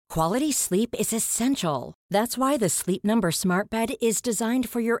Quality sleep is essential. That's why the Sleep Number Smart Bed is designed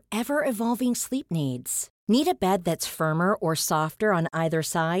for your ever-evolving sleep needs. Need a bed that's firmer or softer on either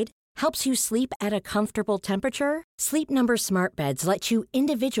side? Helps you sleep at a comfortable temperature? Sleep Number Smart Beds let you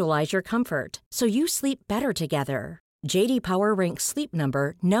individualize your comfort, so you sleep better together. J.D. Power ranks Sleep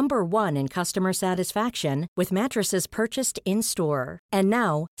Number number 1 in customer satisfaction with mattresses purchased in-store. And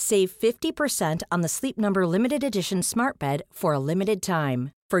now, save 50% on the Sleep Number Limited Edition Smart Bed for a limited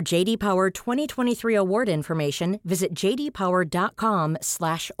time. For J.D. Power 2023 award information, visit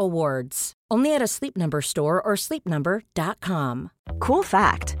jdpower.com/awards. Only at a Sleep Number store or sleepnumber.com. Cool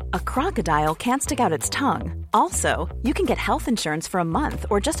fact, a crocodile can't stick out its tongue. Also, you can get health insurance for a month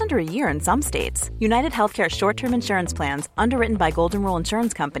or just under a year in some states. United Healthcare short-term insurance plans, underwritten by Golden Rule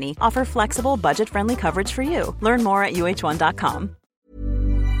Insurance Company, offer flexible, budget-friendly coverage for you. Learn more at uh1.com.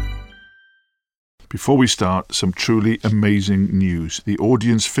 Before we start, some truly amazing news. The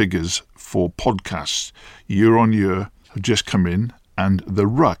audience figures for podcasts year on year have just come in, and The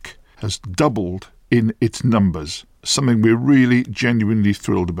Ruck has doubled in its numbers. Something we're really genuinely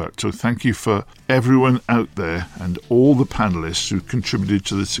thrilled about. So thank you for everyone out there and all the panellists who contributed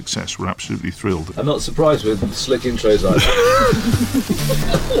to the success. We're absolutely thrilled. I'm not surprised with slick intros like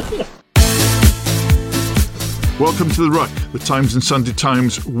that. Welcome to The Ruck, the Times and Sunday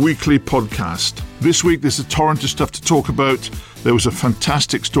Times weekly podcast. This week there's a torrent of stuff to talk about. There was a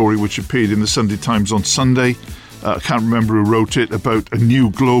fantastic story which appeared in the Sunday Times on Sunday. I can't remember who wrote it, about a new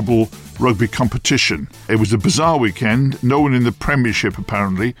global rugby competition. It was a bizarre weekend. No one in the Premiership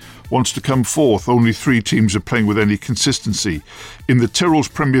apparently wants to come forth. Only 3 teams are playing with any consistency. In the Tyrrell's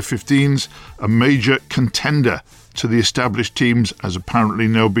Premier 15s, a major contender to the established teams has apparently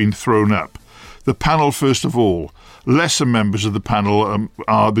now been thrown up. The panel, first of all. Lesser members of the panel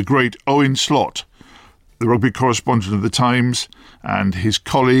are the great Owen Slot, the rugby correspondent of the Times, and his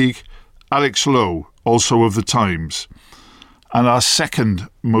colleague Alex Lowe, also of the Times. And our second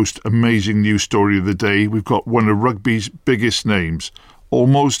most amazing news story of the day, we've got one of rugby's biggest names,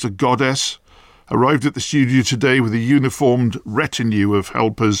 almost a goddess, arrived at the studio today with a uniformed retinue of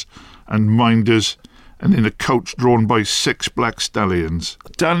helpers and minders, and in a coach drawn by 6 black stallions.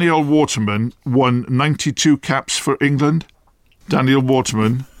 Danielle Waterman won 92 caps for England. Danielle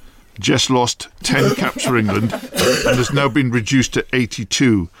Waterman just lost 10 caps for England and has now been reduced to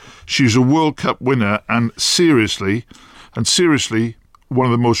 82. She's a World Cup winner and seriously, one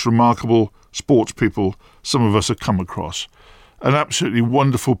of the most remarkable sports people some of us have come across. An absolutely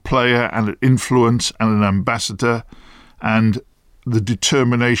wonderful player and an influence and an ambassador, and the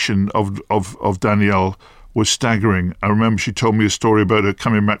determination of Danielle was staggering. I remember she told me a story about her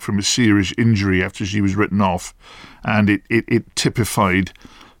coming back from a serious injury after she was written off, and it typified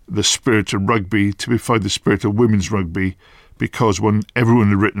the spirit of rugby, typified the spirit of women's rugby, because when everyone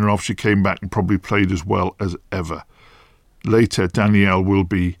had written her off, she came back and probably played as well as ever. Later, Danielle will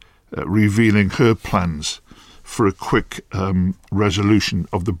be revealing her plans for a quick resolution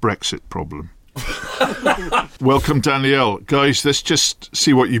of the Brexit problem. Welcome, Danielle. Guys, let's just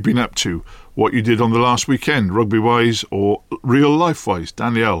see what you've been up to, what you did on the last weekend, rugby-wise or real-life-wise.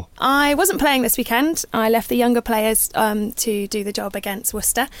 Danielle. I wasn't playing this weekend. I left the younger players to do the job against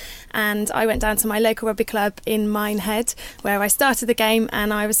Worcester, and I went down to my local rugby club in Minehead, where I started the game,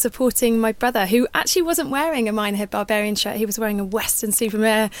 and I was supporting my brother, who actually wasn't wearing a Minehead Barbarian shirt. He was wearing a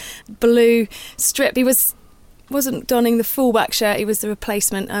Western-super-Mare blue strip. He wasn't donning the full-back shirt, he was the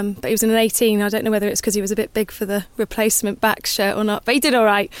replacement, but he was in an 18. I don't know whether it's because he was a bit big for the replacement back shirt or not, but he did all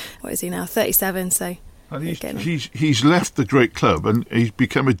right. What is he now, 37, so... And he's left the great club and he's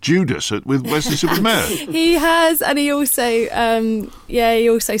become a Judas with Western-super-Mare. He has, and he also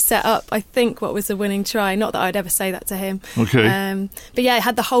set up, I think, what was the winning try. Not that I'd ever say that to him. Okay. But yeah, I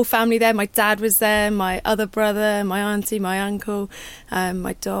had the whole family there. My dad was there, my other brother, my auntie, my uncle,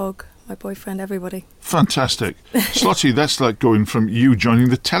 my dog, my boyfriend, everybody. Fantastic. Slotty, that's like going from you joining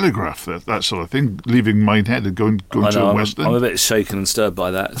the Telegraph, that sort of thing, leaving Minehead and going to a Western. I'm a bit shaken and stirred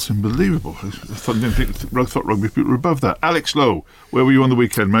by that. That's unbelievable. I thought rugby people were above that. Alex Lowe, where were you on the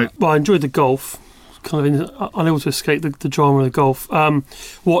weekend, mate? Well, I enjoyed the golf. Kind of unable to escape the drama of the golf.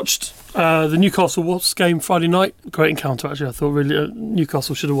 Watched the Newcastle Wasps game Friday night. Great encounter, actually. I thought really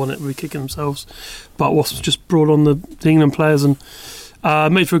Newcastle should have won it, really kicking themselves. But Wasps just brought on the England players and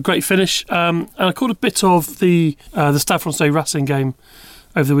made for a great finish. And I caught a bit of the Stade Francais Racing game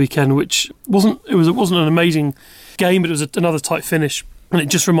over the weekend, which wasn't an amazing game, but it was another tight finish. And it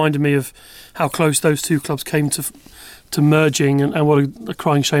just reminded me of how close those two clubs came to merging, and what a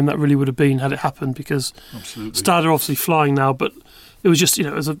crying shame that really would have been had it happened, because Absolutely. Stade are obviously flying now, but it was just,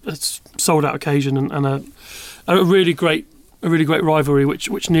 it was a sold out occasion and a really great a really great rivalry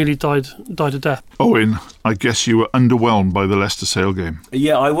which nearly died a death. Owen, I guess you were underwhelmed by the Leicester Sale game.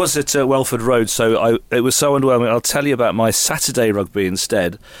 Yeah, I was at Welford Road, so it was so underwhelming. I'll tell you about my Saturday rugby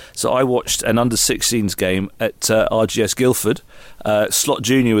instead. So I watched an under-16s game at RGS Guildford. Slot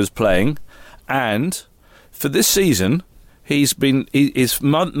Junior was playing, and for this season, his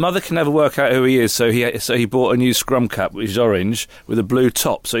mother can never work out who he is, so he bought a new scrum cap, which is orange, with a blue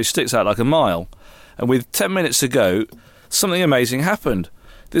top, so he sticks out like a mile. And with 10 minutes to go, something amazing happened.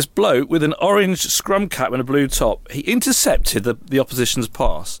 This bloke with an orange scrum cap and a blue top, he intercepted the opposition's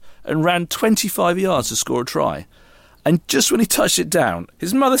pass and ran 25 yards to score a try. And just when he touched it down,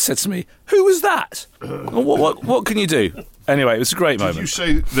 his mother said to me, "Who was that? What can you do?" Anyway, it was a great moment. Did you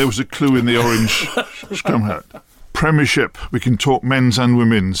say there was a clue in the orange scrum hat? Premiership, we can talk men's and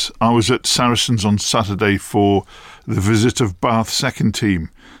women's. I was at Saracens on Saturday for the visit of Bath's second team.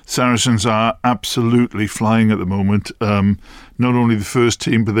 Saracens are absolutely flying at the moment. Not only the first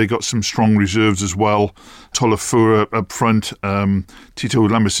team, but they got some strong reserves as well. Tolafura up front, Tito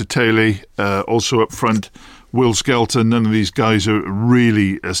Lamisitele also up front, Will Skelton. None of these guys are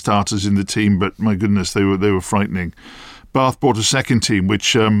really starters in the team, but my goodness, they were frightening. Bath bought a second team,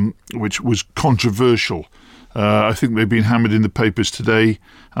 which was controversial. I think they've been hammered in the papers today,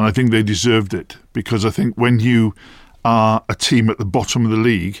 and I think they deserved it, because I think when you are a team at the bottom of the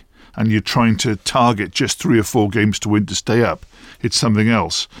league and you're trying to target just 3 or 4 games to win to stay up, it's something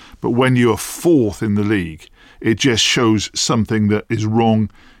else. But when you're 4th in the league, it just shows something that is wrong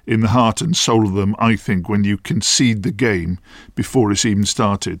in the heart and soul of them, I think, when you concede the game before it's even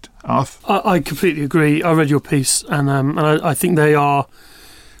started. Arth? I completely agree. I read your piece, and I think the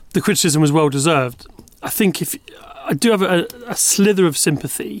criticism was well deserved. I think I do have a slither of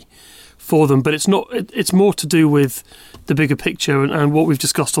sympathy for them, but it's not. It's more to do with the bigger picture and what we've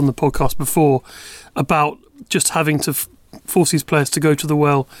discussed on the podcast before about just having to force these players to go to the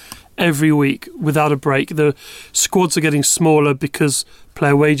well every week without a break. The squads are getting smaller because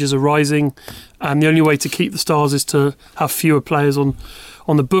player wages are rising, and the only way to keep the stars is to have fewer players on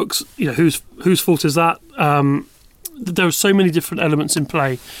the books. You know, whose fault is that? There are so many different elements in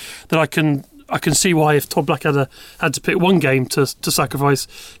play that I can see why if Todd Blackadder had to pick one game to sacrifice,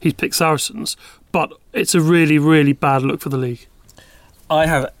 he'd pick Saracens. But it's a really, really bad look for the league. I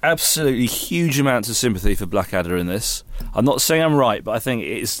have absolutely huge amounts of sympathy for Blackadder in this. I'm not saying I'm right, but I think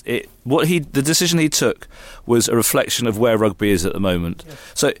the decision he took was a reflection of where rugby is at the moment. Yeah.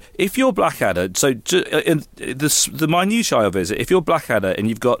 So if you're Blackadder, the minutiae of it is if you're Blackadder and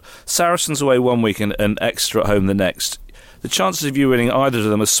you've got Saracens away one week and Exeter at home the next, the chances of you winning either of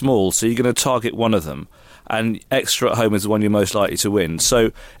them are small, so you're going to target one of them. And Exeter at home is the one you're most likely to win.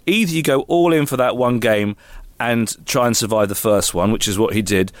 So either you go all in for that one game and try and survive the first one, which is what he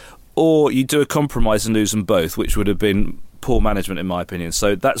did, or you do a compromise and lose them both, which would have been poor management in my opinion.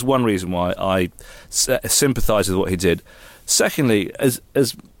 So that's one reason why I sympathise with what he did. Secondly, as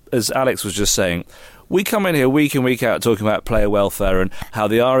Alex was just saying, we come in here week in, week out talking about player welfare and how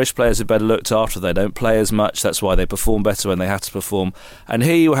the Irish players are better looked after. They don't play as much. That's why they perform better when they have to perform. And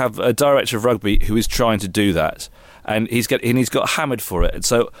here you have a director of rugby who is trying to do that. And he's got hammered for it. And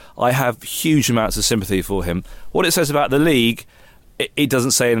so I have huge amounts of sympathy for him. What it says about the league, it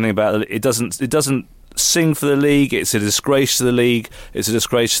doesn't say anything about it. It doesn't sing for the league. It's a disgrace to the league. It's a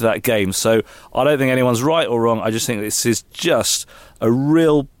disgrace to that game. So I don't think anyone's right or wrong. I just think this is just a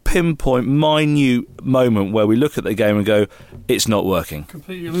real pinpoint, minute moment where we look at the game and go, it's not working.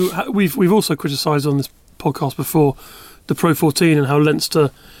 Completely. We've also criticised on this podcast before the Pro 14 and how Leinster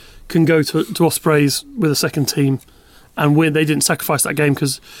can go to Ospreys with a second team and win. They didn't sacrifice that game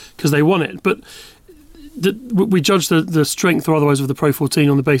because they won it. But we judge the strength or otherwise of the Pro 14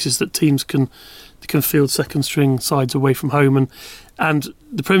 on the basis that teams can field second string sides away from home, and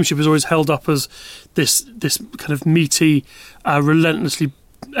the Premiership is always held up as this kind of meaty, relentlessly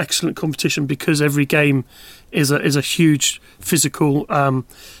excellent competition because every game is a huge physical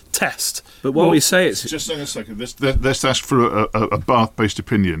test. But what we say it's just hang a second. Let's ask for a Bath-based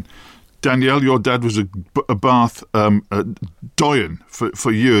opinion. Danielle, your dad was a Bath doyen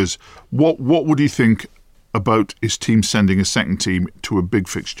for years. What would he think about his team sending a second team to a big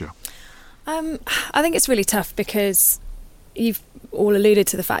fixture? I think it's really tough because you've all alluded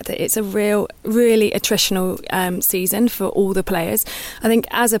to the fact that it's a really attritional season for all the players. I think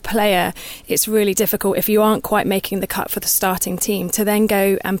as a player, it's really difficult if you aren't quite making the cut for the starting team to then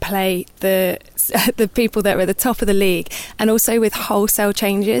go and play the people that are at the top of the league, and also with wholesale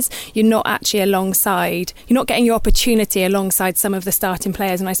changes, you're not actually you're not getting your opportunity alongside some of the starting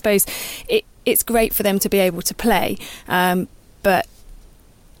players. And I suppose it's great for them to be able to play, but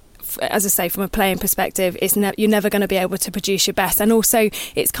as I say, from a playing perspective, you're never going to be able to produce your best. And also,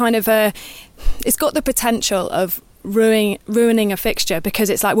 it's kind of it's got the potential of ruining a fixture, because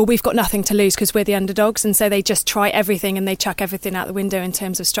it's like, well, we've got nothing to lose because we're the underdogs, and so they just try everything and they chuck everything out the window in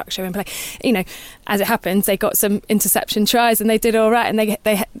terms of structure and play. As it happens, they got some interception tries and they did all right, and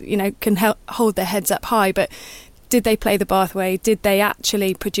they can hold their heads up high. But did they play the Bath way? Did they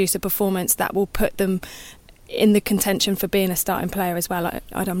actually produce a performance that will put them in the contention for being a starting player as well?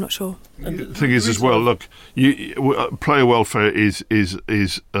 I'm not sure. And the thing is, as well, look, player welfare has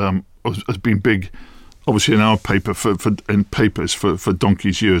been big, obviously, in our paper in papers for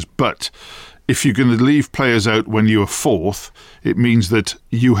donkey's years. But if you're going to leave players out when you are fourth, it means that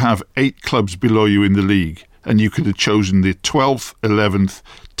you have 8 clubs below you in the league, and you could have chosen the 12th, 11th,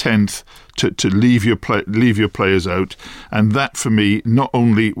 10th to leave your players out. And that, for me, not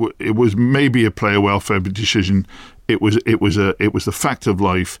only it was maybe a player welfare decision, it was the fact of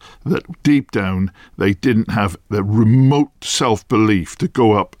life that deep down they didn't have the remote self-belief to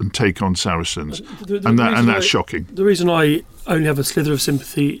go up and take on Saracens, and that's shocking. The reason I only have a slither of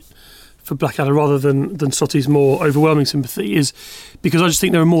sympathy for Blackadder rather than Sotty's more overwhelming sympathy is because I just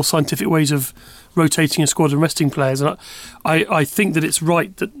think there are more scientific ways of rotating a squad and resting players. And I think that it's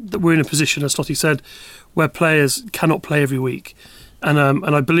right that we're in a position, as Sotty said, where players cannot play every week, and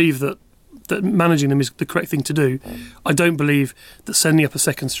I believe that managing them is the correct thing to do. I don't believe that sending up a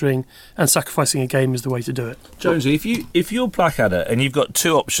second string and sacrificing a game is the way to do it. Jonesy, if you're Blackadder and you've got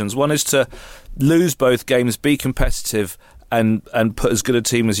 2 options, one is to lose both games, be competitive and put as good a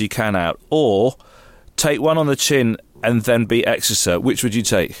team as you can out, or take one on the chin and then beat Exeter, which would you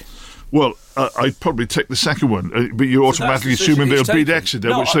take? Well, I'd probably take the second one, but you're automatically assuming they'll beat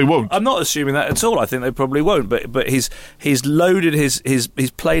Exeter, which they won't. I'm not assuming that at all. I think they probably won't. But he's loaded he's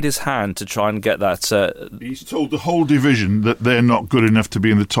played his hand to try and get that. He's told the whole division that they're not good enough to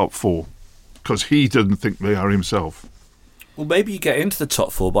be in the top 4 because he doesn't think they are himself. Well, maybe you get into the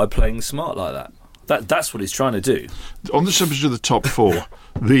top 4 by playing smart like that. That's what he's trying to do. On the subject of the top 4,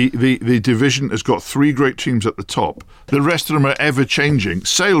 the division has got 3 great teams at the top. The rest of them are ever changing.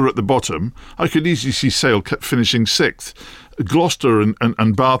 Sale are at the bottom. I could easily see Sale finishing 6th. Gloucester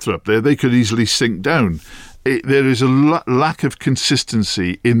and Bath are up there. They could easily sink down. There is a lack of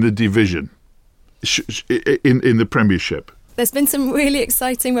consistency in the division, in the Premiership. There's been some really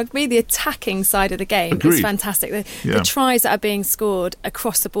exciting rugby. The attacking side of the game is fantastic. The tries that are being scored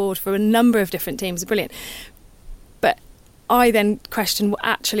across the board for a number of different teams are brilliant. But I then question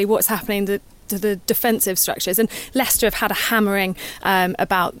what's happening to the defensive structures. And Leicester have had a hammering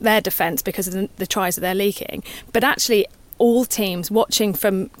about their defence because of the tries that they're leaking. But actually, all teams watching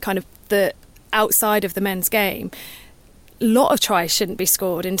from kind of the outside of the men's game, a lot of tries shouldn't be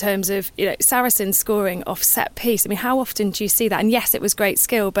scored in terms of Saracens scoring off set piece. I mean, how often do you see that? And yes, it was great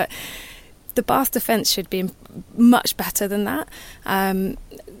skill, but the Bath defence should be much better than that. The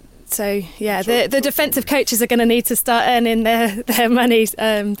defensive coaches are going to need to start earning their money.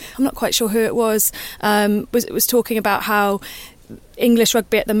 I'm not quite sure who it was talking about how English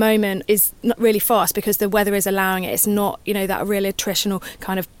rugby at the moment is not really fast because the weather is allowing it. It's not, that real attritional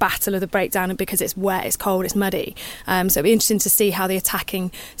kind of battle of the breakdown, because it's wet, it's cold, it's muddy. So it'll be interesting to see how the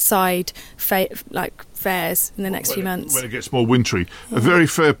attacking side fares in the next few months. When it gets more wintry. A very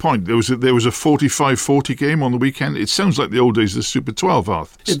fair point. There was a 45-40 game on the weekend. It sounds like the old days of the Super 12,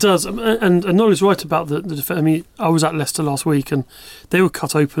 Arth. It does. And Noel right about the defence. I mean, I was at Leicester last week and they were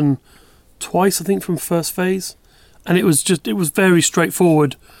cut open twice, I think, from first phase. And it was very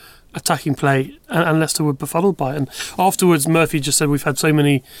straightforward attacking play, and Leicester were befuddled by it. And afterwards, Murphy just said, we've had so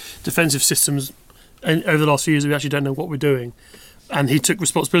many defensive systems over the last few years that we actually don't know what we're doing. And he took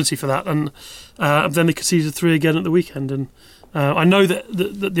responsibility for that. And then they conceded 3 again at the weekend. And I know that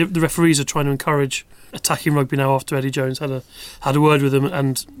the referees are trying to encourage attacking rugby now after Eddie Jones had a word with them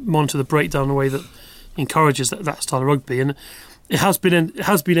and monitor the breakdown in a way that encourages that style of rugby. And it has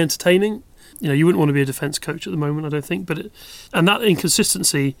been entertaining. You wouldn't want to be a defence coach at the moment, I don't think. And that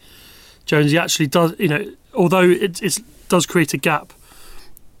inconsistency, Jonesy, actually does, although it does create a gap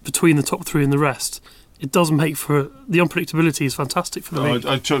between the top 3 and the rest, it does make for the unpredictability is fantastic for the league.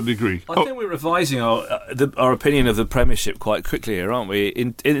 I totally agree. I think we're revising our opinion of the Premiership quite quickly here, aren't we?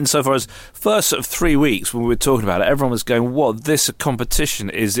 Insofar as first sort of 3 weeks when we were talking about it, everyone was going, "What, this competition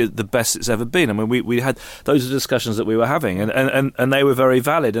is the best it's ever been?" I mean, we had those discussions that we were having, and they were very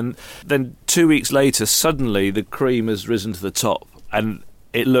valid. And then 2 weeks later, suddenly the cream has risen to the top, and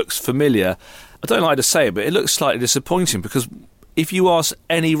it looks familiar. I don't like to say it, but it looks slightly disappointing because if you ask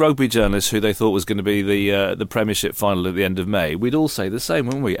any rugby journalist who they thought was going to be the Premiership final at the end of May, we'd all say the same,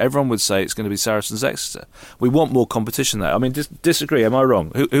 wouldn't we? Everyone would say it's going to be Saracens Exeter. We want more competition there. I mean, disagree, am I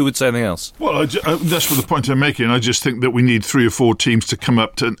wrong? Who would say anything else? Well, that's the point I'm making. I just think that we need 3 or 4 teams to come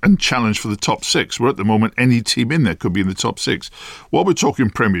up and challenge for the top 6, where at the moment any team in there could be in the top 6. While we're talking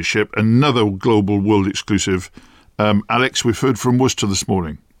Premiership, another global world exclusive, Alex, we've heard from Worcester this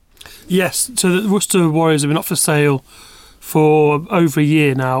morning. Yes, so the Worcester Warriors have been up for sale for over a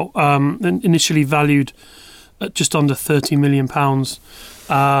year now, initially valued at just under £30 million.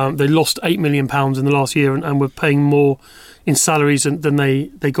 They lost £8 million in the last year and were paying more in salaries than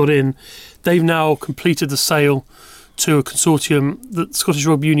they got in. They've now completed the sale to a consortium that Scottish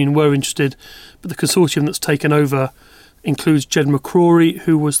Rugby Union were interested, but the consortium that's taken over includes Jed McCrory,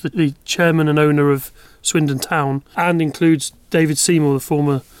 who was the chairman and owner of Swindon Town, and includes David Seymour, the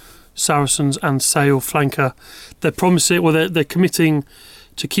former Saracens and Sale flanker. They're committing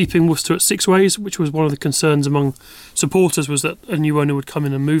to keeping Worcester at 6 ways, which was one of the concerns among supporters, was that a new owner would come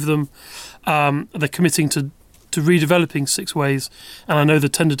in and move them. They're committing to redeveloping 6 ways, and I know the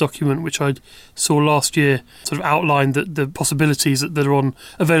tender document, which I saw last year, sort of outlined the possibilities that are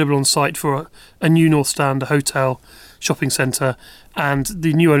available on site for a new North Stand, a hotel, shopping centre, and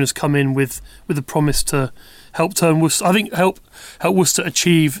the new owners come in with a promise to help turn Worcester, I think help Worcester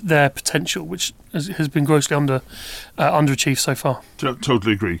achieve their potential, which has been grossly underachieved so far.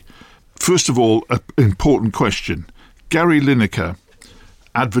 Totally agree. First of all, an important question. Gary Lineker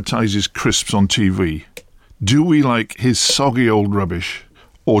advertises crisps on TV. Do we like his soggy old rubbish,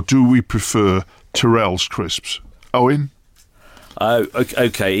 or do we prefer Tyrrell's crisps? Owen?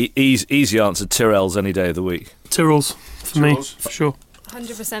 Okay, easy answer, Tyrrell's any day of the week. Tyrrell's for me, for sure.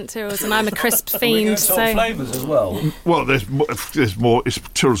 100% Tyrrell's, and I'm a crisp fiend. So flavours as well. Well, there's more.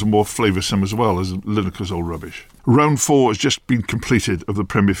 Tyrrell's are more flavoursome as well as Lineker's old rubbish. Round 4 has just been completed of the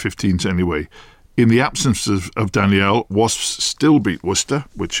Premier 15s anyway. In the absence of Danielle, Wasps still beat Worcester,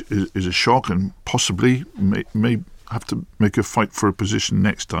 which is a shock, and possibly may have to make a fight for a position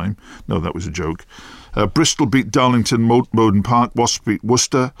next time. No, that was a joke. Bristol beat Darlington Moden Park. Wasps beat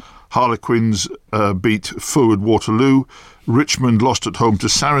Worcester. Harlequins beat Forward Waterloo. Richmond lost at home to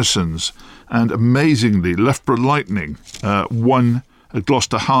Saracens. And amazingly, Loughborough Lightning won at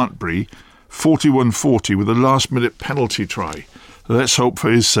Gloucester Hartbury 41-40 with a last-minute penalty try. Let's hope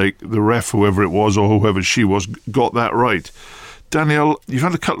for his sake the ref, whoever it was or whoever she was, got that right. Danielle, you've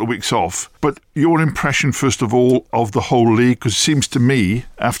had a couple of weeks off, but your impression, first of all, of the whole league, because it seems to me,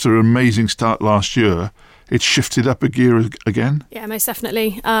 after an amazing start last year, it's shifted up a gear again? Yeah, most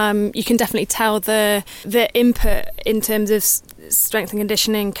definitely. You can definitely tell the input in terms of strength and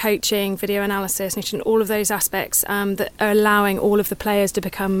conditioning, coaching, video analysis, nutrition, all of those aspects that are allowing all of the players to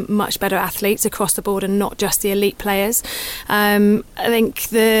become much better athletes across the board and not just the elite players. I think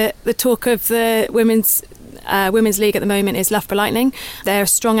the talk of the women's league at the moment is Loughborough Lightning. They're a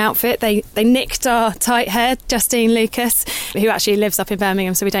strong outfit. They nicked our tight head, Justine Lucas, who actually lives up in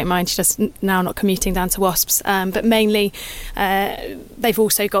Birmingham, so we don't mind. She's just now not commuting down to Wasps. But mainly, they've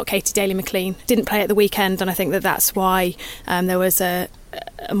also got Katie Daly-McLean. Didn't play at the weekend, and I think that's why there was a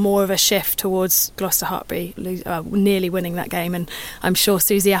more of a shift towards Gloucester Hartbury nearly winning that game, and I'm sure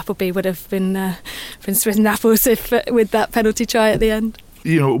Susie Appleby would have been smitten apples with that penalty try at the end.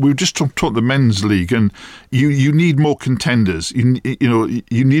 You know, we've just talked the men's league, and you need more contenders. You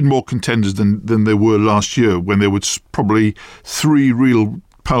need more contenders than there were last year, when there was probably 3 real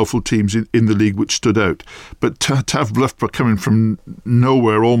powerful teams in the league which stood out. But to have Loughborough coming from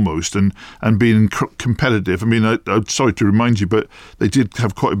nowhere almost and being competitive, I mean, I'm sorry to remind you, but they did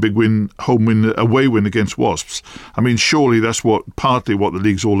have quite a big away win against Wasps. I mean, surely that's partly what the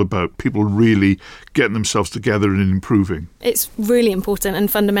league's all about, people really getting themselves together and improving. It's really important and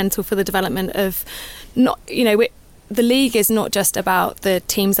fundamental for the development of the league is not just about the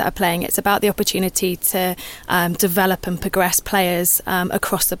teams that are playing, it's about the opportunity to develop and progress players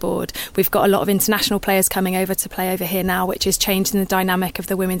across the board. We've got a lot of international players coming over to play over here now, which is changing the dynamic of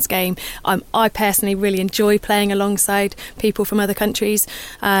the women's game. I personally really enjoy playing alongside people from other countries,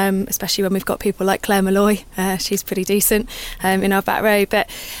 especially when we've got people like Claire Malloy. She's pretty decent in our back row. But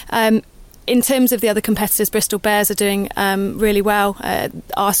in terms of the other competitors, Bristol Bears are doing really well.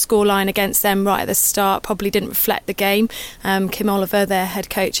 Our scoreline against them right at the start probably didn't reflect the game. Kim Oliver, their head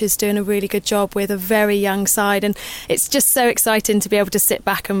coach, is doing a really good job with a very young side, and it's just so exciting to be able to sit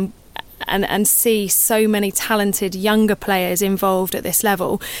back and see so many talented younger players involved at this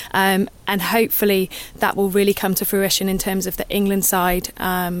level, and hopefully that will really come to fruition in terms of the England side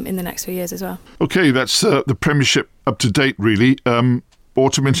in the next few years as well. OK, that's the Premiership up to date, really.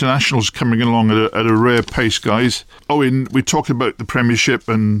 autumn internationals coming along at a rare pace, guys. Owen, we talked about the Premiership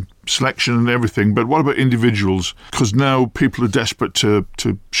and selection and everything, but what about individuals? Because now people are desperate to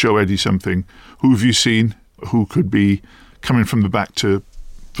show Eddie something. Who have you seen who could be coming from the back for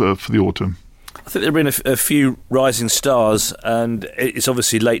the autumn? I think there have been a few rising stars, and it's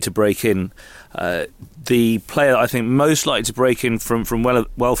obviously late to break in. The player that I think most likely to break in from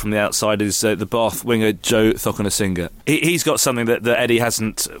well from the outside is the Bath winger Joe Thokonasinga. He's got something that Eddie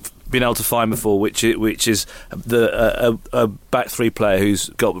hasn't been able to find before, which is a back three player who's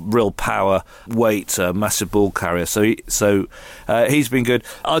got real power, weight, massive ball carrier. So he's been good.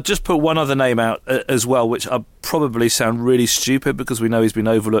 I'll just put one other name out as well, which I probably sound really stupid because we know he's been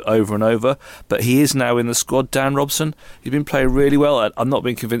overlooked over and over, but he is now in the squad. Dan Robson. He's been playing really well. I've not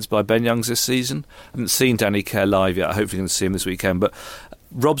been convinced by Ben Youngs this season. I haven't seen Danny Kerr live yet. I hopefully going to see him this weekend, but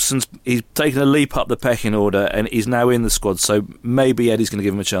he's taken a leap up the pecking order and he's now in the squad, so maybe Eddie's going to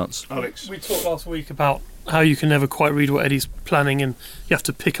give him a chance. Alex, we talked last week about how you can never quite read what Eddie's planning and you have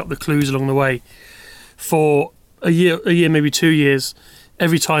to pick up the clues along the way. For a year, maybe 2 years,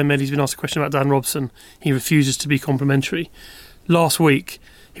 every time Eddie's been asked a question about Dan Robson, he refuses to be complimentary. Last week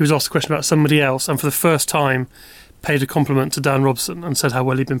he was asked a question about somebody else and for the first time paid a compliment to Dan Robson and said how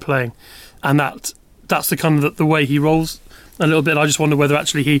well he'd been playing, and that's the kind of the way he rolls a little bit. I just wonder whether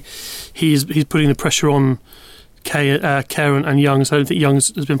actually he's putting the pressure on Kerr and Youngs. I don't think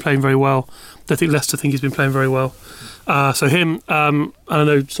Youngs has been playing very well. I don't think Leicester think he's been playing very well. So him, I don't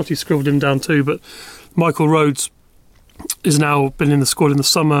know, Sotty scribbled him down too, but Michael Rhodes has now been in the squad in the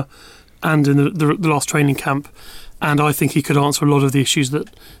summer and in the last training camp, and I think he could answer a lot of the issues that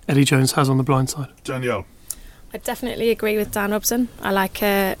Eddie Jones has on the blind side. Danielle. I definitely agree with Dan Robson. I like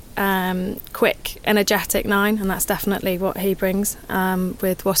a quick, energetic 9, and that's definitely what he brings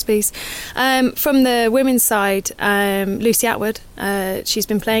with Waspies. From the women's side, Lucy Atwood, she's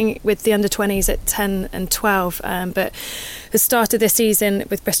been playing with the under-20s at 10 and 12, but has started this season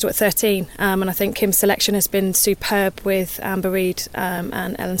with Bristol at 13, and I think Kim's selection has been superb with Amber Reid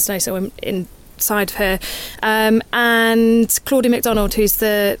and Ellen Snow, so inside of her, and Claudia McDonald, who's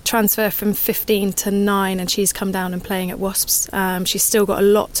the transfer from 15 to 9, and she's come down and playing at Wasps. She's still got a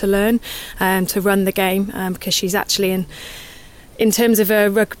lot to learn to run the game, because she's actually in terms of her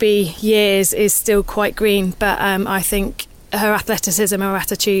rugby years is still quite green, but I think her athleticism, her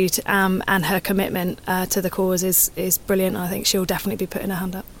attitude, and her commitment to the cause is brilliant. I think she'll definitely be putting her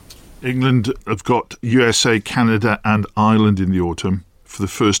hand up. England have got USA, Canada and Ireland in the autumn. For the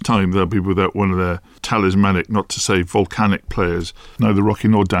first time, they'll be without one of their talismanic, not to say volcanic players. Neither Rocky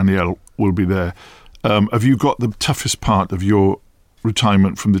nor Danielle will be there. Have you got the toughest part of your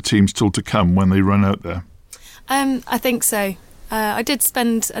retirement from the team still to come when they run out there? I think so. I did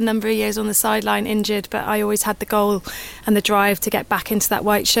spend a number of years on the sideline injured, but I always had the goal and the drive to get back into that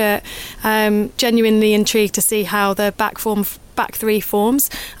white shirt. Genuinely intrigued to see how the back three forms,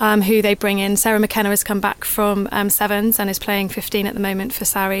 who they bring in. Sarah McKenna has come back from Sevens and is playing 15 at the moment for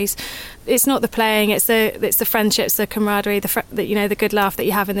Sarries. It's not the playing, it's the friendships, the camaraderie, the good laugh that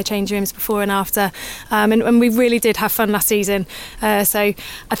you have in the change rooms before and after. And we really did have fun last season. So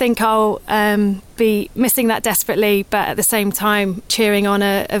I think I'll be missing that desperately, but at the same time cheering on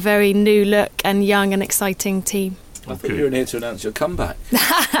a very new look and young and exciting team. I thought you were in here to announce your comeback.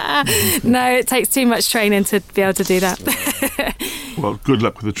 No, it takes too much training to be able to do that. Well, good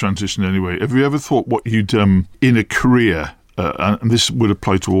luck with the transition anyway. Have you ever thought what you'd in a career, and this would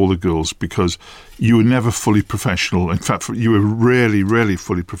apply to all the girls, because you were never fully professional. In fact, you were rarely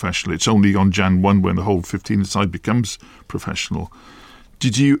fully professional. It's only on Jan 1 when the whole 15 side becomes professional.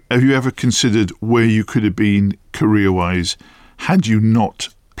 Have you ever considered where you could have been career-wise had you not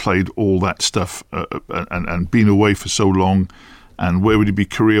played all that stuff and been away for so long, and where would you be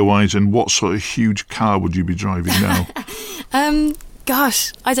career-wise, and what sort of huge car would you be driving now?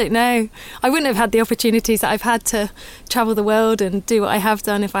 Gosh, I don't know. I wouldn't have had the opportunities that I've had to travel the world and do what I have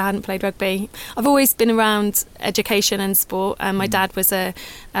done if I hadn't played rugby. I've always been around education and sport, and my dad was a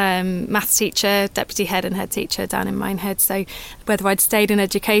maths teacher, deputy head and head teacher down in Minehead, so whether I'd stayed in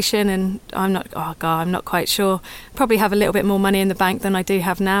education, and I'm not quite sure. Probably have a little bit more money in the bank than I do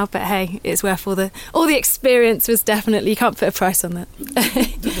have now, but hey, it's worth all the experience. Was definitely, you can't put a price on that.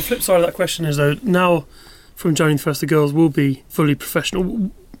 The flip side of that question is, though, now from January 1st the girls will be fully professional.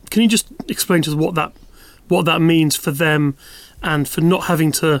 Can you just explain to us what that means for them, and for not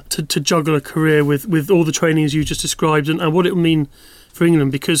having to juggle a career with all the trainings you just described, and what it will mean for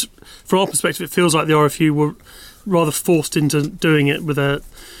England? Because from our perspective, it feels like the RFU were rather forced into doing it with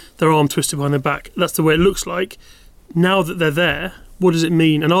their arm twisted behind their back. That's the way it looks like. Now that they're there, what does it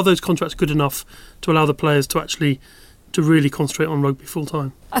mean? And are those contracts good enough to allow the players to actually to really concentrate on rugby full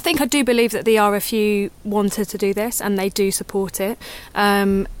time? I do believe that the RFU wanted to do this and they do support it.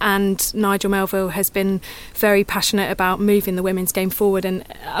 And Nigel Melville has been very passionate about moving the women's game forward. And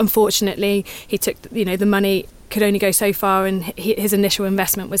unfortunately, he took, the money could only go so far, and his initial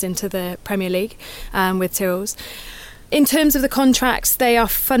investment was into the Premier League with Tyrrell's. In terms of the contracts, they are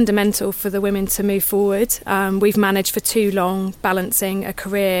fundamental for the women to move forward. We've managed for too long balancing a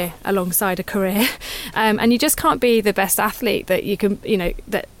career alongside a career, and you just can't be the best athlete that you can,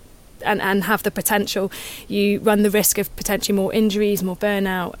 and have the potential. You run the risk of potentially more injuries, more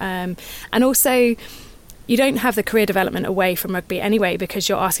burnout, and also you don't have the career development away from rugby anyway, because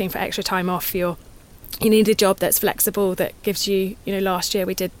you're asking for extra time off. You need a job that's flexible, that gives you, last year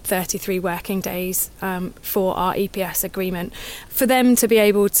we did 33 working days for our EPS agreement. For them to be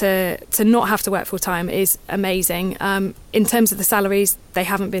able to not have to work full time is amazing. In terms of the salaries, they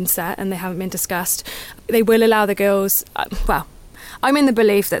haven't been set and they haven't been discussed. They will allow the girls, I'm in the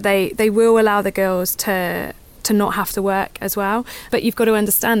belief that they will allow the girls to not have to work as well. But you've got to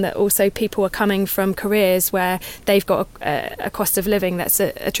understand that also people are coming from careers where they've got a cost of living that's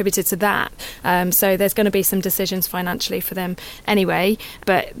attributed to that. So there's going to be some decisions financially for them anyway.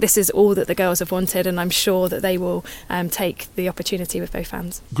 But this is all that the girls have wanted, and I'm sure that they will take the opportunity with both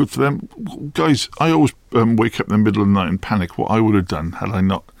hands. Good for them. Guys, I always wake up in the middle of the night and panic what I would have done had I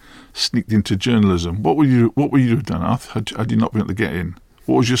not sneaked into journalism. What would you have done, Arth, had you not been able to get in?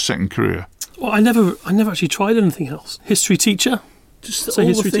 What was your second career? Well, I never actually tried anything else. History teacher. Just all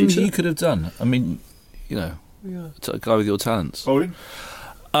the things you could have done. I mean, a guy with your talents. Owen?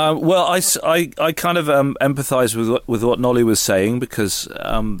 Well, I kind of empathise with what Nolly was saying, because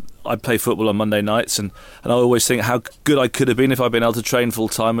I play football on Monday nights, and I always think how good I could have been if I'd been able to train full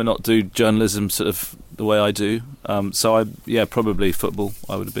time and not do journalism sort of the way I do. Probably football.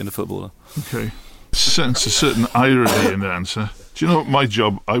 I would have been a footballer. Okay. Sense a certain irony in the answer. Do you know my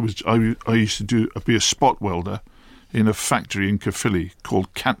job? I used to be a spot welder in a factory in Caerphilly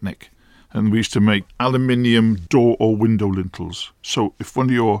called Catnick, and we used to make aluminium door or window lintels. So if one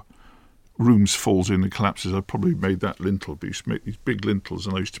of your rooms falls in and collapses, I probably made that lintel. But we used to make these big lintels,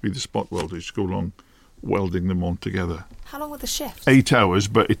 and I used to be the spot welder. I used to go along welding them on together. How long were the shifts? 8 hours,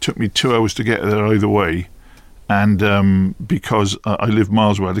 but it took me 2 hours to get there either way. And because I live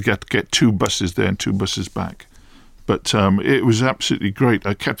miles away, I had to get 2 buses there and 2 buses back. But it was absolutely great.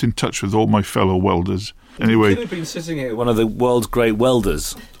 I kept in touch with all my fellow welders. Anyway, you could have been sitting here, one of the world's great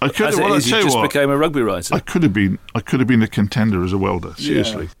welders. I could have. You just became a rugby writer. I could have been a contender as a welder.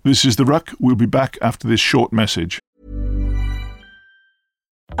 Seriously. Yeah. This is The Ruck. We'll be back after this short message.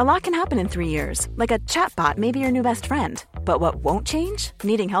 A lot can happen in 3 years, like a chatbot may be your new best friend. But what won't change?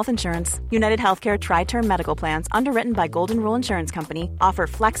 Needing health insurance. United Healthcare Tri-Term Medical Plans, underwritten by Golden Rule Insurance Company, offer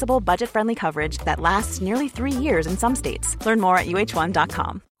flexible, budget-friendly coverage that lasts nearly 3 years in some states. Learn more at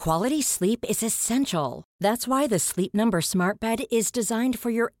uh1.com. Quality sleep is essential. That's why the Sleep Number Smart Bed is designed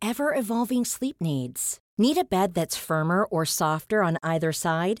for your ever-evolving sleep needs. Need a bed that's firmer or softer on either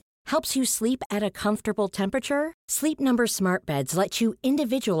side? Helps you sleep at a comfortable temperature? Sleep Number Smart Beds let you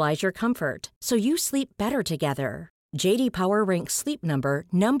individualize your comfort, so you sleep better together. J.D. Power ranks Sleep Number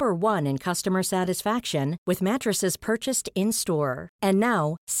number 1 in customer satisfaction with mattresses purchased in-store. And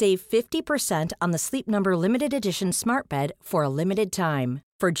now, save 50% on the Sleep Number Limited Edition Smart Bed for a limited time.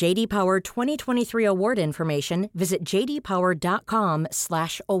 For J.D. Power 2023 award information, visit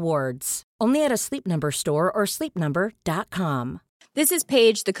jdpower.com/awards. Only at a Sleep Number store or sleepnumber.com. This is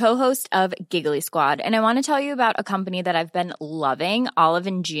Paige, the co-host of Giggly Squad, and I want to tell you about a company that I've been loving, Olive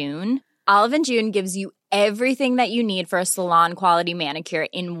 & June. Olive & June gives you everything that you need for a salon-quality manicure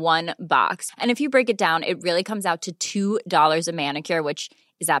in one box. And if you break it down, it really comes out to $2 a manicure, which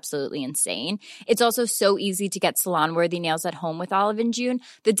is absolutely insane. It's also so easy to get salon-worthy nails at home with Olive & June.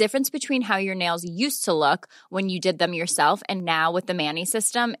 The difference between how your nails used to look when you did them yourself and now with the Mani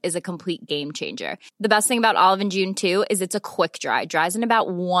system is a complete game changer. The best thing about Olive & June, too, is it's a quick dry. Dries in about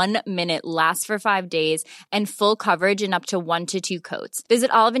 1 minute, lasts for 5 days, and full coverage in up to 1 to 2 coats.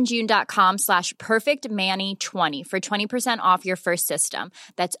 Visit oliveandjune.com/perfectmani20 for 20% off your first system.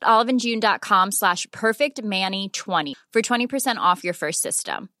 That's oliveandjune.com/perfectmani20 for 20% off your first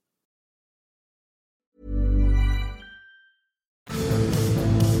system.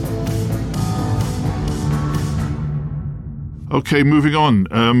 Okay, moving on.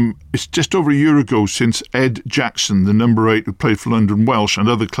 It's just over a year ago since Ed Jackson, the number 8 who played for London Welsh and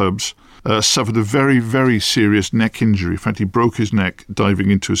other clubs, suffered a very, very serious neck injury. In fact, he broke his neck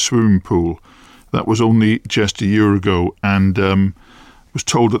diving into a swimming pool. That was only just a year ago, and was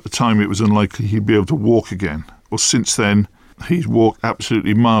told at the time it was unlikely he'd be able to walk again. Well, since then, he's walked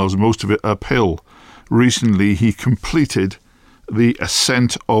absolutely miles, most of it uphill, recently he completed the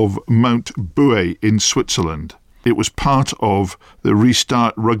ascent of Mount Buet in Switzerland. It was part of the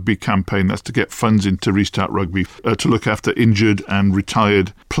Restart Rugby campaign. That's to get funds into Restart Rugby to look after injured and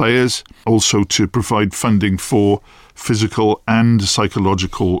retired players, also to provide funding for physical and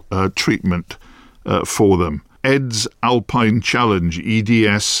psychological treatment for them. EDS Alpine Challenge,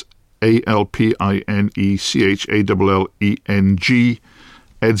 EDS ALPINECHALLENG,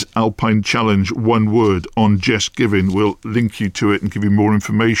 EDS Alpine Challenge, one word, on Just Giving. We'll link you to it and give you more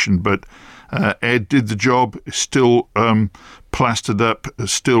information, but Ed did the job, still plastered up,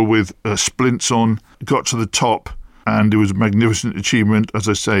 still with splints on, got to the top, and it was a magnificent achievement. As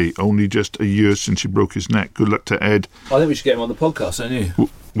I say, only just a year since he broke his neck. Good luck to Ed. I think we should get him on the podcast, don't you?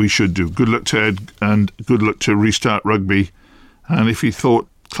 We should do. Good luck to Ed, and good luck to Restart Rugby. And if he thought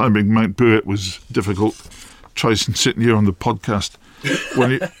climbing Mount Buet was difficult, try sitting here on the podcast.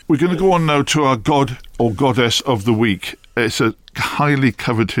 We're going to go on now to our God or Goddess of the Week. It's a highly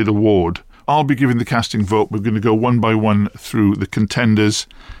coveted award. I'll be giving the casting vote. We're going to go one by one through the contenders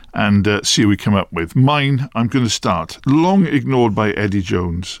and see who we come up with. Mine, I'm going to start. Long ignored by Eddie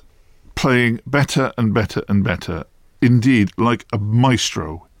Jones, playing better and better and better. Indeed, like a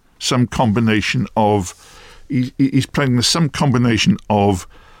maestro. Some combination of... He's playing some combination of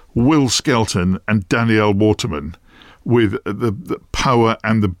Will Skelton and Danielle Waterman with the power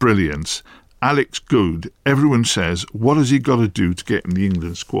and the brilliance. Alex Goode, everyone says, what has he got to do to get in the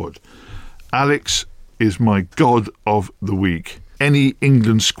England squad? Alex is my God of the week. Any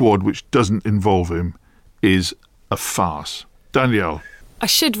England squad which doesn't involve him is a farce. Danielle. I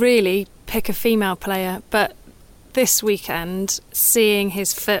should really pick a female player, but this weekend, seeing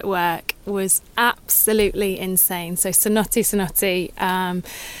his footwork was absolutely insane. So Sonotti,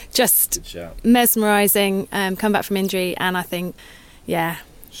 just mesmerising, come back from injury, and I think, yeah,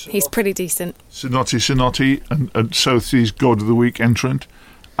 he's pretty decent. Sonotti, and Southsea's God of the Week entrant,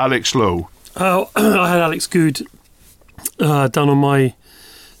 Alex Lowe. I had Alex Goode down on my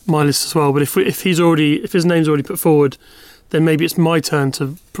list as well. But if his name's already put forward, then maybe it's my turn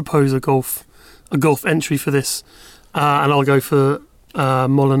to propose a golf entry for this, and I'll go for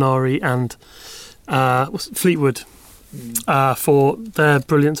Molinari and Fleetwood for their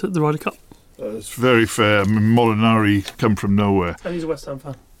brilliance at the Ryder Cup. It's very fair. I mean, Molinari come from nowhere, and he's a West Ham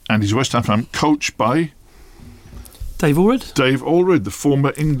fan. Coached by Dave Allred, the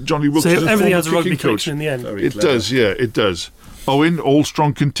former Johnny Wilkes. So everything has a rugby connection in the end. It does, yeah, it does. Owen, all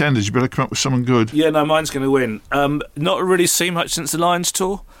strong contenders. You better come up with someone good. Yeah, no, mine's going to win. Not really seen much since the Lions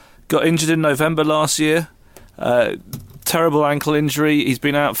tour. Got injured in November last year. Terrible ankle injury. He's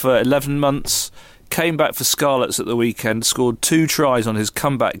been out for 11 months. Came back for Scarlets at the weekend. Scored 2 tries on his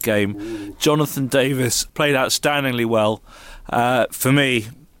comeback game. Ooh. Jonathan Davis played outstandingly well. For me,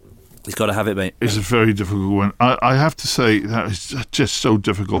 he's got to have it, mate. It's a very difficult one. I have to say that is just so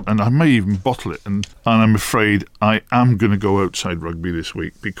difficult, and I may even bottle it. And I'm afraid I am going to go outside rugby this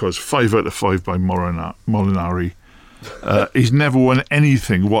week, because 5 out of 5 by Molinari. He's never won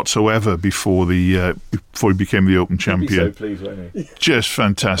anything whatsoever before he became the Open champion. He'd be so pleased, won't he? Just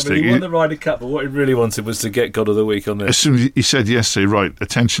fantastic. I mean, he won the Ryder Cup, but what he really wanted was to get God of the Week on this. As soon as he said yesterday, right,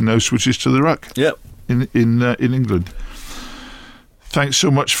 attention now switches to the ruck. Yep. In England. Thanks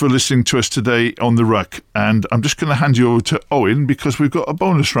so much for listening to us today on the ruck, and I'm just going to hand you over to Owen, because we've got a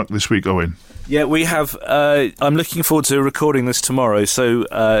bonus ruck this week, Owen. Yeah, we have. I'm looking forward to recording this tomorrow. So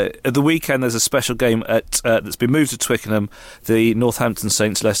at the weekend, there's a special game that's been moved to Twickenham. The Northampton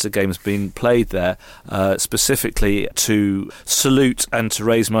Saints Leicester game has been played there, specifically to salute and to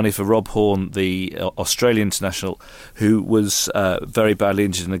raise money for Rob Horne, the Australian international, who was very badly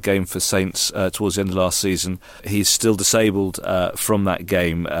injured in a game for Saints towards the end of last season. He's still disabled from that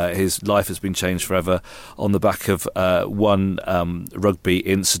game. His life has been changed forever on the back of one rugby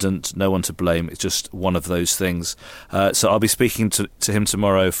incident. No one to blame. It's just one of those things. So I'll be speaking to him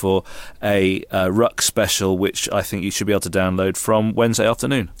tomorrow for a ruck special, which I think you should be able to download from Wednesday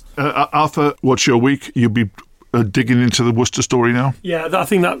afternoon. Arthur, what's your week? You'll be digging into the Worcester story now? Yeah, I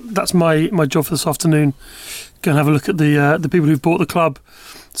think that's my job for this afternoon. Go and have a look at the people who've bought the club,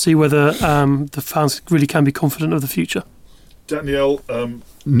 see whether the fans really can be confident of the future. Danielle,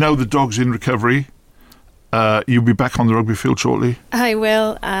 now the dog's in recovery, you'll be back on the rugby field shortly? I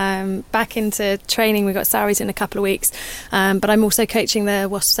will. Back into training. We've got Saris in a couple of weeks, but I'm also coaching the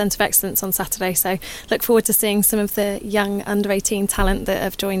Wasp Centre of Excellence on Saturday, so look forward to seeing some of the young under-18 talent that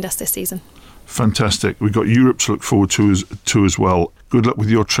have joined us this season. Fantastic. We've got Europe to look forward to as well. Good luck with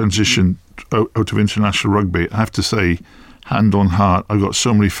your transition out of international rugby. I have to say, hand on heart, I've got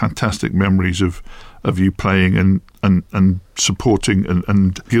so many fantastic memories of you playing and supporting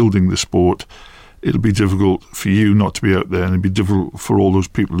and gilding the sport. it'll be difficult for you not to be out there, and it'll be difficult for all those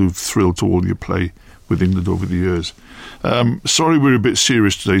people who've thrilled to all your play with England over the years. Sorry we're a bit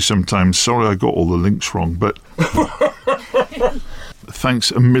serious today sometimes. Sorry I got all the links wrong, but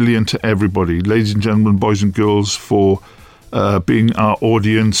thanks a million to everybody, ladies and gentlemen, boys and girls, for being our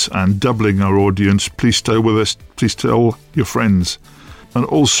audience and doubling our audience. Please stay with us. Please tell your friends. And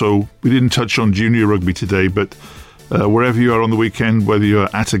also, we didn't touch on junior rugby today, but wherever you are on the weekend, whether you're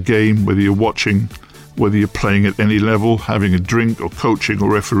at a game, whether you're watching, whether you're playing at any level, having a drink or coaching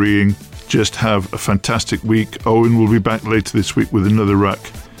or refereeing, just have a fantastic week. Owen will be back later this week with another ruck.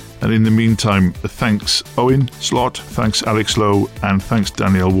 And in the meantime, thanks Owen Slot, thanks Alex Lowe, and thanks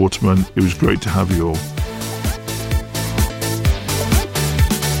Danielle Waterman. It was great to have you all.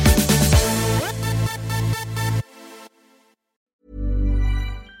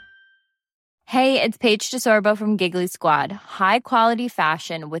 Hey, it's Paige DeSorbo from Giggly Squad. High quality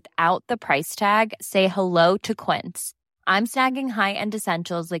fashion without the price tag. Say hello to Quince. I'm snagging high-end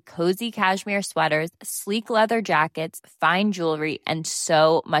essentials like cozy cashmere sweaters, sleek leather jackets, fine jewelry, and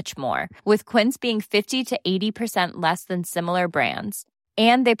so much more. With Quince being 50 to 80% less than similar brands.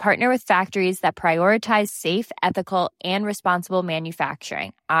 And they partner with factories that prioritize safe, ethical, and responsible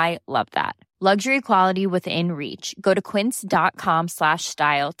manufacturing. I love that. Luxury quality within reach. Go to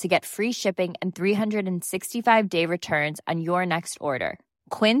quince.com/style to get free shipping and 365-day returns on your next order.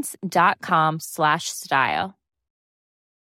 Quince.com/style.